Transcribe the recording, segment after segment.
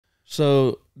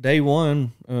So day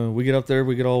one, we get up there,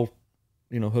 we get all,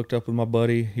 hooked up with my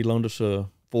buddy. He loaned us a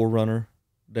 4Runner.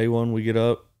 Day one, we get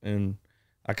up, and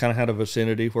I kind of had a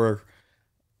vicinity where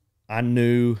I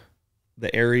knew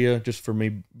the area just for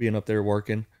me being up there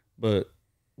working. But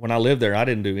when I lived there, I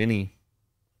didn't do any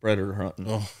predator hunting.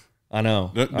 Oh, I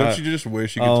know. Don't you just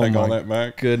wish you could take all that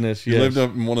back? Goodness, you yes. lived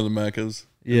up in one of the Meccas.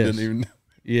 Yes. Didn't even...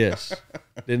 Yes.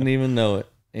 Didn't even know it.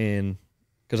 And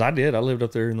because I did. I lived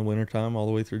up there in the wintertime all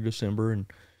the way through December, and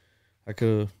I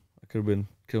could have been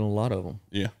killing a lot of them.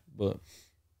 Yeah.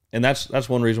 And that's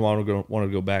one reason why I want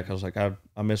to go back. I was like,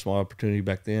 I missed my opportunity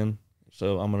back then,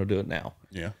 so I'm going to do it now.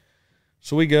 Yeah.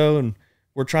 So we go, and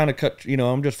we're trying to cut,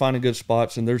 I'm just finding good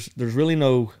spots, and there's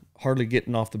really hardly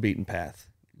getting off the beaten path.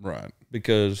 Right.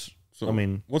 Because,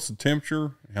 what's the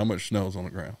temperature? How much snow is on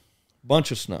the ground?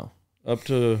 Bunch of snow. Up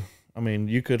to,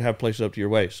 you could have places up to your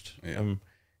waist. Yeah.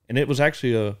 And it was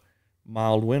actually a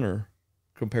mild winter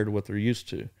compared to what they're used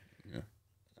to.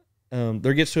 Yeah.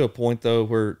 There gets to a point, though,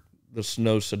 where the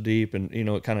snow's so deep and,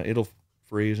 it'll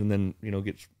freeze and then,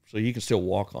 gets, so you can still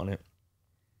walk on it.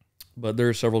 But there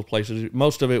are several places.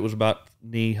 Most of it was about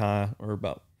knee high or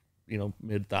about,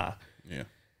 mid thigh. Yeah.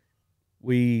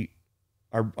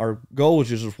 Our goal was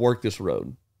just to work this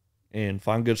road and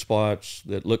find good spots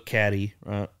that look catty,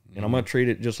 right? Mm-hmm. And I'm going to treat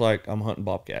it just like I'm hunting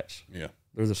bobcats. Yeah.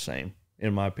 They're the same,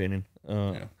 in my opinion.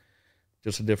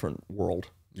 Just a different world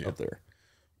up there.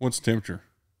 What's the temperature?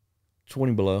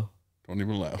 20 below. 20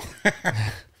 below.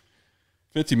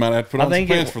 50 might have to put on some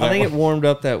pants for that. I think it warmed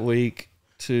up that week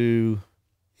to,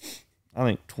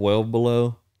 12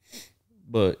 below.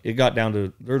 But it got down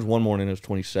to, there's one morning it was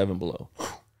 27 below.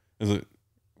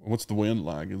 What's the wind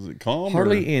like? Is it calm?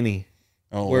 Hardly any.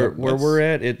 Oh, where we're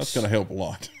at, that's going to help a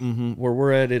lot. Mm-hmm, where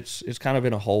we're at, it's kind of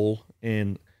in a hole,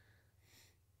 and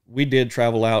we did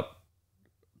travel out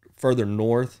further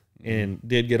north and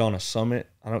did get on a summit.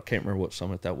 Can't remember what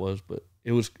summit that was, but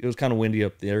it was kind of windy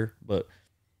up there. But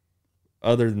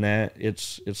other than that,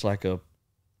 it's like a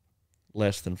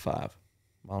less than 5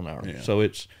 mile an hour. Yeah. So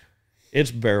it's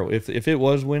bearable. If it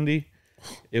was windy,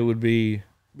 it would be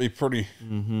pretty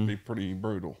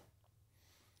brutal.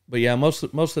 But yeah, most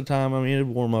of the time, it'd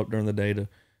warm up during the day to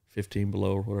 15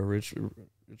 below or whatever.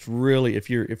 It's really, if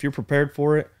you're prepared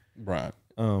for it, right.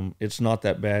 It's not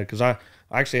that bad, because I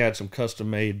actually had some custom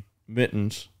made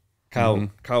mittens,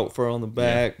 coyote fur on the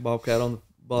back, bobcat on the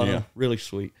bottom, really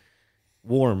sweet,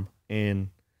 warm, and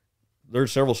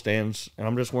there's several stands, and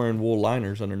I'm just wearing wool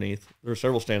liners underneath. There are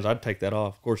several stands I'd take that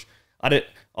off. Of course, I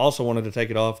also wanted to take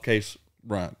it off in case.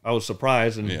 Right. I was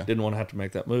surprised and didn't want to have to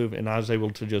make that move, and I was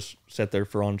able to just sit there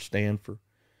on stand for,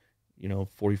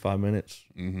 45 minutes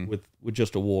with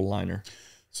just a wool liner.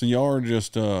 So y'all are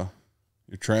just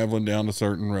you're traveling down a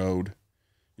certain road.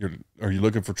 Are you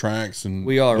looking for tracks? And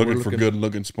we are looking for good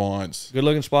looking spots. Good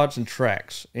looking spots and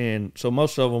tracks, and so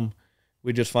most of them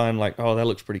we just find like, oh, that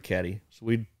looks pretty catty. So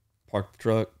we'd park the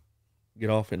truck, get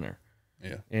off in there.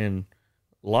 Yeah. And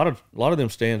a lot of them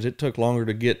stands, it took longer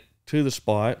to get to the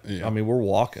spot. Yeah. We're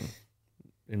walking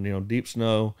in deep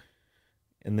snow,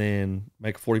 and then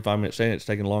make a 45-minute stand. It's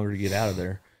taking longer to get out of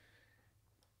there.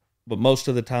 But most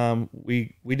of the time,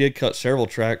 we did cut several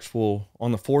tracks. Well,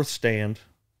 on the fourth stand,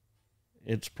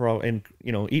 it's probably, and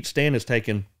each stand is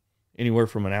taking anywhere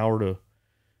from an hour to,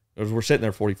 because we're sitting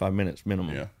there 45 minutes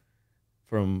minimum. Yeah.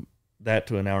 From that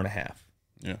to an hour and a half.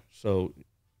 Yeah. So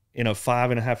in a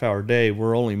 5.5 hour day,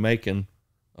 we're only making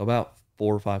about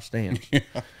 4 or 5 stands. Yeah.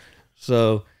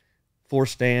 So 4th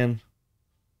stand,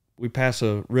 we pass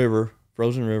a river,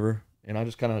 frozen river, and I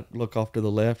just kind of look off to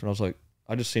the left, and I was like,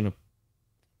 I just seen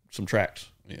some tracks.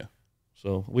 Yeah.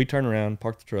 So we turn around,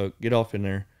 park the truck, get off in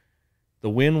there. The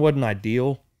wind wasn't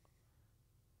ideal,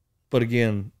 but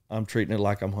again, I'm treating it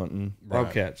like I'm hunting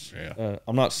bobcats. Right. Yeah.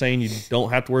 I'm not saying you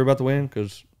don't have to worry about the wind,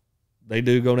 because they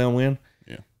do go downwind.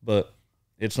 Yeah. But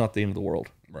it's not the end of the world.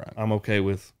 Right. I'm okay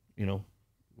with,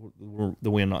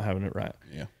 the wind not having it right.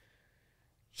 Yeah.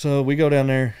 So we go down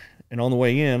there, and on the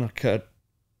way in, I cut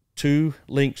 2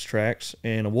 lynx tracks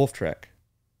and a wolf track.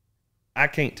 I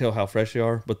can't tell how fresh they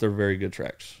are, but they're very good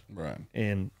tracks. Right.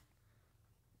 And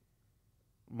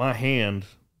my hand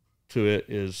to it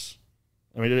is,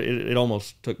 it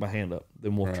almost took my hand up.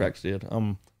 Them wolf tracks did.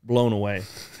 I'm blown away.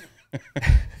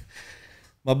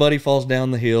 My buddy falls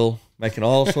down the hill, making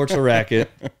all sorts of racket,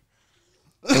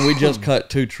 and we just cut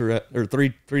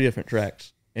 3 different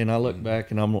tracks. And I look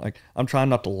back, and I'm like, I'm trying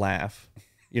not to laugh,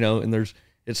 and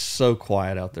it's so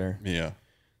quiet out there. Yeah.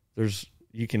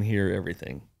 You can hear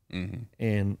everything. Mm-hmm.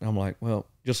 And I'm like, well,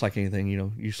 just like anything,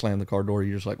 you slam the car door,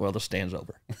 you're just like, well, the stand's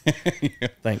over. Yeah.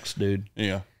 Thanks, dude.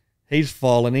 Yeah. He's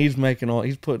falling. He's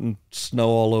putting snow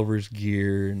all over his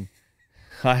gear, and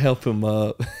I help him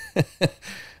up.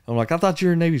 I'm like, I thought you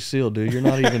were a Navy SEAL, dude. You're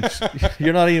not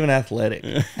even athletic.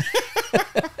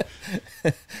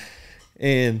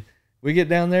 And we get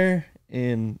down there,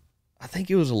 and I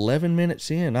think it was 11 minutes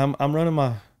in. I'm running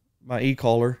my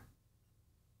e-collar.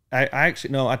 I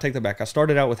actually, no, I take that back. I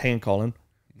started out with hand calling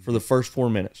for the first 4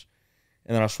 minutes,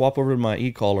 and then I swap over to my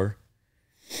e-collar,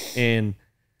 and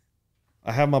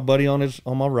I have my buddy on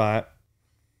my right,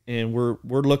 and we're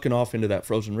looking off into that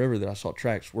frozen river that I saw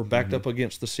tracks. We're backed up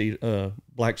against the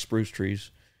black spruce trees,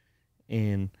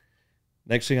 and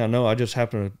next thing I know, I just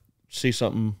happen to see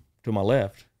something to my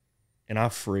left, and I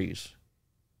freeze.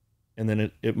 And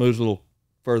then it moves a little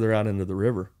further out into the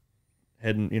river,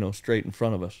 heading, straight in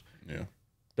front of us. Yeah.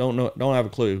 Don't have a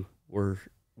clue where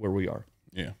we are.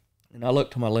 Yeah. And I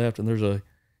look to my left, and there's a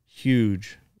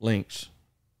huge lynx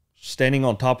standing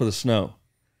on top of the snow,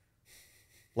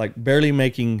 like barely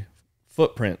making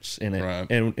footprints in it. Right.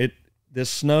 And this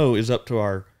snow is up to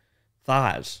our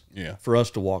thighs. Yeah. For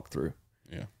us to walk through.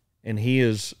 Yeah. And he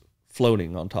is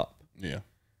floating on top. Yeah.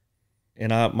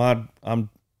 And I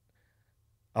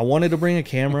wanted to bring a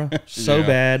camera so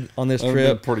bad on this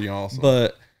trip. Pretty awesome.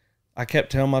 But I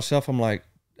kept telling myself, I'm like,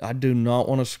 I do not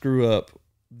want to screw up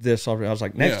this. I was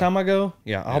like, next time I go,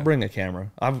 I'll bring a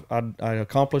camera. I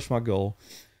accomplished my goal.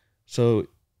 So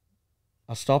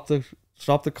I stopped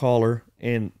the collar,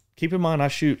 and keep in mind I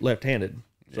shoot left-handed.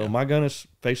 So my gun is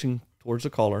facing towards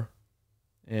the collar.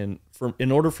 And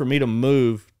in order for me to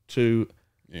move to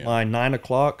my 9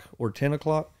 o'clock or 10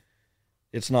 o'clock,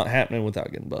 it's not happening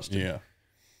without getting busted. Yeah.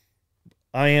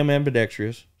 I am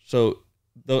ambidextrous, so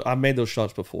I've made those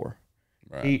shots before.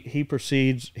 Right. He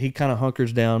proceeds, he kind of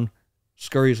hunkers down,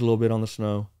 scurries a little bit on the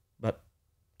snow, about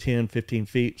 10, 15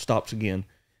 feet, stops again.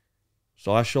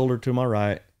 So I shoulder to my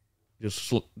right, just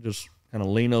kind of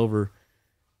lean over,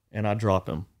 and I drop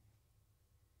him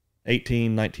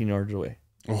 18, 19 yards away.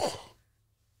 Oh,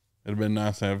 it'd have been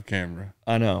nice to have a camera.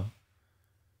 I know.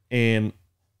 And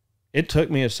it took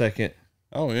me a second.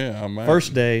 Oh, yeah.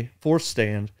 First day, fourth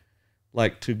stand,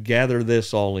 like to gather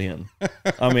this all in.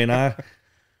 I mean, I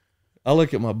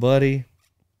look at my buddy,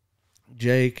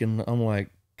 Jake, and I'm like,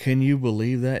 can you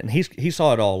believe that? And he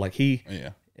saw it all. Like he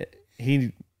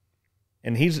hadn't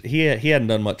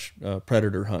done much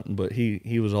predator hunting, but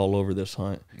he was all over this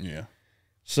hunt. Yeah.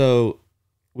 So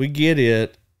we get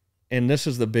it, and this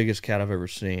is the biggest cat I've ever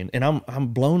seen. And I'm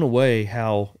blown away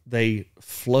how they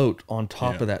float on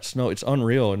top of that snow. It's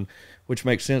unreal, and which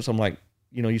makes sense. I'm like,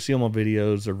 you see them on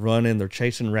videos, they're running, they're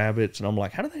chasing rabbits, and I'm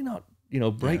like, how do they not,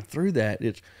 break through that?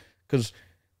 It's because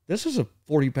this is a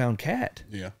 40-pound cat.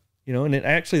 Yeah. And it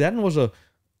actually, that one was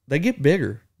they get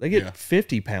bigger. They get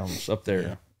 50 pounds up there.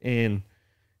 Yeah. And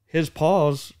his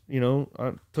paws,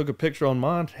 I took a picture on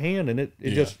my hand, and it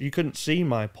just, you couldn't see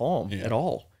my palm at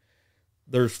all.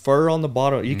 There's fur on the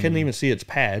bottom. You couldn't even see its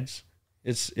pads.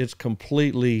 It's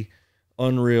completely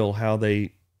unreal how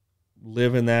they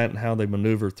live in that and how they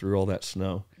maneuver through all that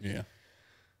snow. Yeah.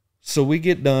 So we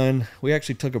get done. We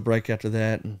actually took a break after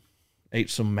that and ate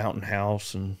some Mountain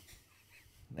House and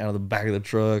out of the back of the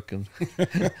truck, and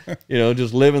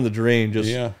just living the dream. Just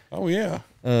Oh yeah.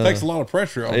 Takes a lot of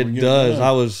pressure off. It does.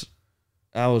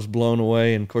 I was blown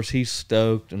away, and of course he's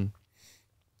stoked, and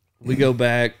we go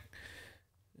back.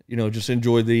 Just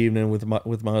enjoyed the evening with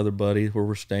my other buddy where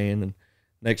we're staying, and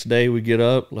next day we get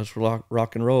up. Let's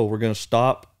rock and roll. We're gonna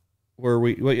stop where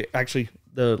we actually,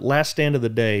 the last stand of the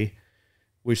day,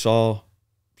 we saw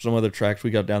some other tracks. We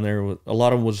got down there with a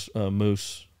lot of them was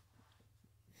moose,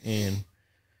 and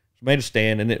made a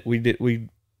stand, and we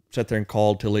sat there and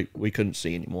called till we couldn't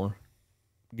see anymore.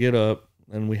 Get up,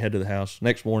 and we head to the house.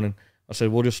 Next morning, I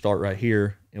said, we'll just start right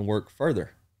here and work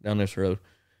further down this road.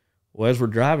 Well, as we're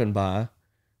driving by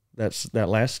that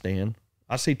last stand,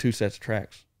 I see 2 sets of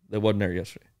tracks that wasn't there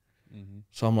yesterday. Mm-hmm.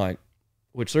 So I'm like,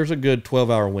 which there's a good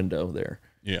 12-hour window there.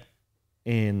 Yeah.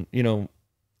 And,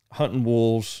 hunting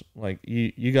wolves, like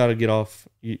you got to get off.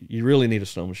 You really need a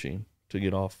snow machine to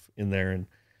get off in there. And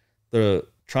the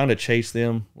trying to chase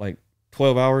them like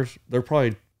 12 hours, they're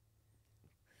probably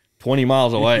 20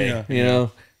 miles away.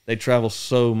 They travel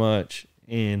so much.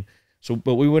 And so,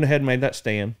 but we went ahead and made that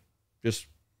stand, just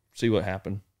see what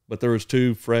happened. But there was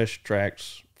 2 fresh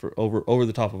tracks for over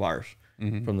the top of ours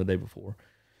from the day before.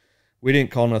 We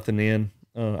didn't call nothing in.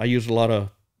 I used a lot of,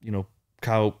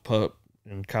 coyote pup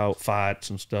and coyote fights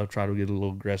and stuff, try to get a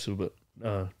little aggressive, but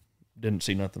didn't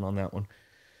see nothing on that one.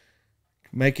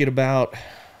 Make it about,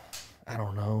 I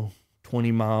don't know,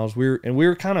 20 miles. We're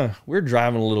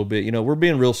driving a little bit. We're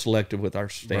being real selective with our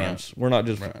stands. Right. We're not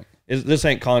just, this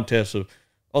ain't contests of,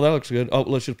 oh, that looks good. Oh,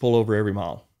 let's just pull over every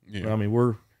mile. Yeah. I mean,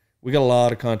 we got a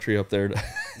lot of country up there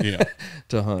Yeah.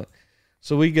 to hunt.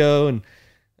 So we go, and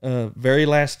very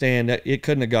last stand, it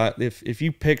couldn't have got, if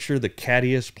you picture the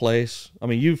cattiest place, I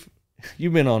mean, you've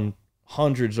been on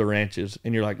hundreds of ranches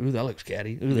and you're like, ooh, that looks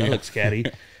catty. Ooh, that looks catty.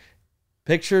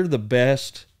 Picture the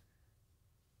best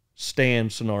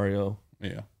stand scenario.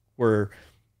 Yeah. Where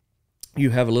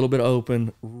you have a little bit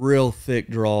open, real thick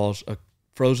draws, a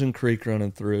frozen creek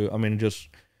running through. I mean, just,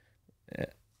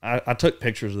 I took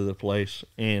pictures of the place,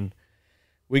 and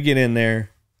we get in there,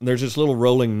 and there's this little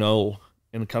rolling knoll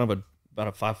and kind of about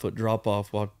a 5-foot drop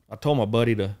off. Well, I told my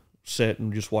buddy to sit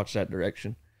and just watch that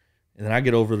direction. And then I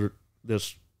get over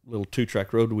this little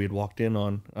 2-track road we had walked in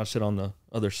on. I sit on the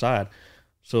other side.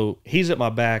 So he's at my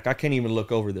back. I can't even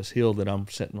look over this hill that I'm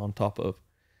sitting on top of.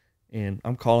 And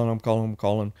I'm calling.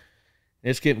 And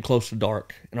it's getting close to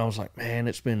dark. And I was like, man,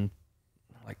 it's been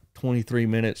like 23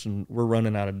 minutes and we're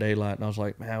running out of daylight. And I was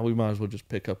like, man, we might as well just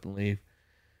pick up and leave.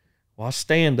 Well, I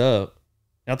stand up.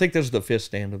 I think this is the 5th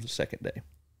stand of the 2nd day.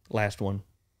 Last one.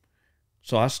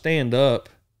 So I stand up,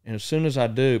 and as soon as I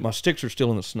do, my sticks are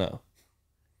still in the snow.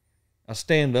 I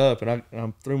stand up, and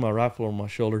I threw my rifle on my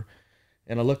shoulder,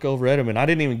 and I look over at him, and I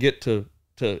didn't even get to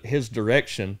his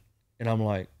direction, and I'm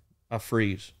like, I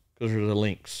freeze, because there's a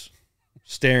lynx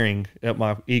staring at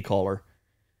my e-collar,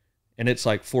 and it's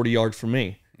like 40 yards from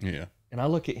me. Yeah. And I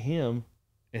look at him,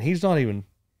 and he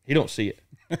don't see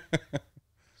it.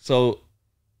 So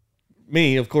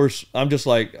me, of course, I'm just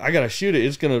like, I got to shoot it.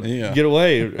 It's going to get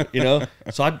away,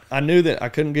 So I knew that I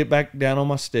couldn't get back down on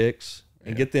my sticks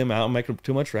and get them out and make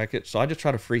too much racket. So I just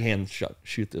try to freehand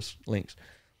shoot this lynx.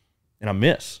 And I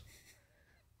miss.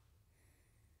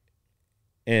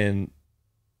 And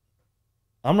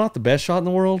I'm not the best shot in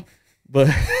the world, but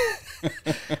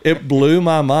it blew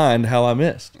my mind how I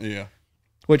missed. Yeah.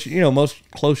 Which, most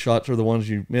close shots are the ones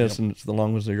you miss, and it's the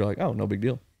long ones that you're like, oh, no big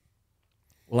deal.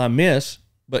 Well, I miss.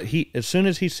 But as soon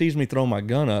as he sees me throw my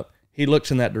gun up, he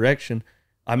looks in that direction.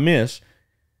 I miss.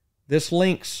 This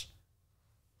lynx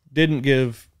didn't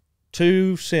give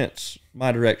 2 cents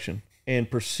my direction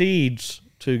and proceeds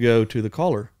to go to the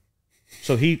collar.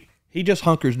 So he just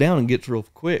hunkers down and gets real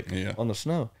quick on the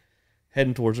snow,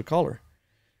 heading towards the collar.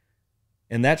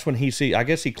 And that's when I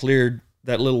guess he cleared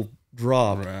that little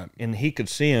drop, and he could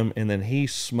see him, and then he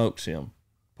smokes him,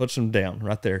 puts him down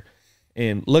right there.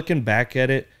 And looking back at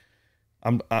it,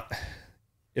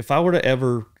 if I were to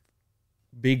ever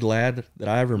be glad that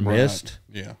I ever missed,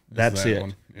 that's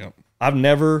it. Yep. I've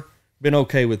never been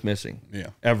okay with missing,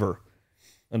 ever,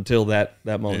 until that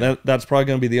moment. Yeah. That's probably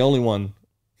going to be the only one,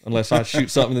 unless I shoot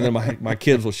something and then my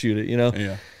kids will shoot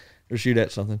it, or shoot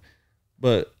at something.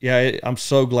 But I'm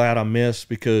so glad I missed,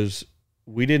 because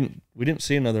we didn't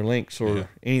see another lynx or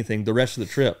anything the rest of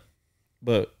the trip.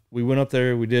 But we went up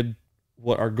there, we did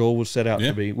what our goal was set out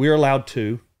to be. We were allowed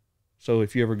 2. So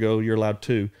if you ever go, you're allowed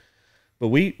 2. But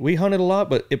we hunted a lot,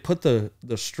 but it put the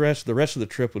stress. The rest of the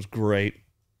trip was great.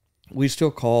 We still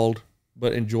called,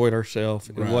 but enjoyed ourselves.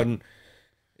 It wasn't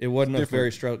a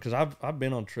very stressful, because I've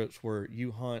been on trips where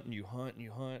you hunt and you hunt and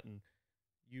you hunt, and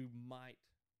you might